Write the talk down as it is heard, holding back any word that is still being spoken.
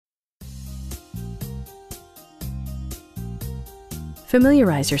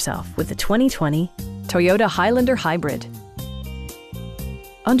Familiarize yourself with the 2020 Toyota Highlander Hybrid.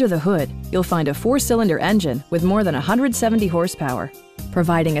 Under the hood, you'll find a 4-cylinder engine with more than 170 horsepower,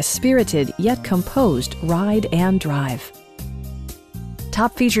 providing a spirited yet composed ride and drive.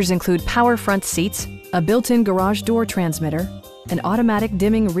 Top features include power front seats, a built-in garage door transmitter, an automatic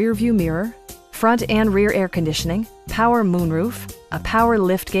dimming rear-view mirror, front and rear air conditioning, power moonroof, a power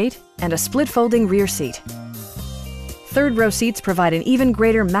liftgate, and a split-folding rear seat. Third-row seats provide an even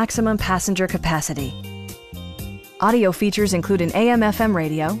greater maximum passenger capacity. Audio features include an AM/FM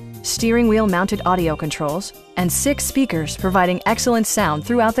radio, steering wheel mounted audio controls, and 6 speakers providing excellent sound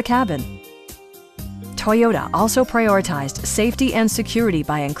throughout the cabin. Toyota also prioritized safety and security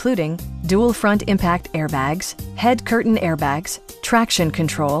by including dual front impact airbags, head curtain airbags, traction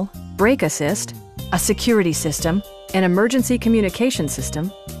control, brake assist, a security system, an emergency communication system,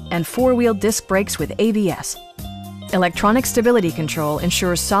 and 4-wheel disc brakes with ABS. Electronic stability control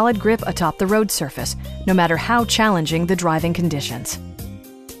ensures solid grip atop the road surface, no matter how challenging the driving conditions.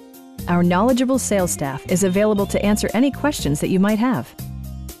 Our knowledgeable sales staff is available to answer any questions that you might have.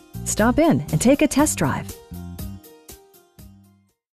 Stop in and take a test drive.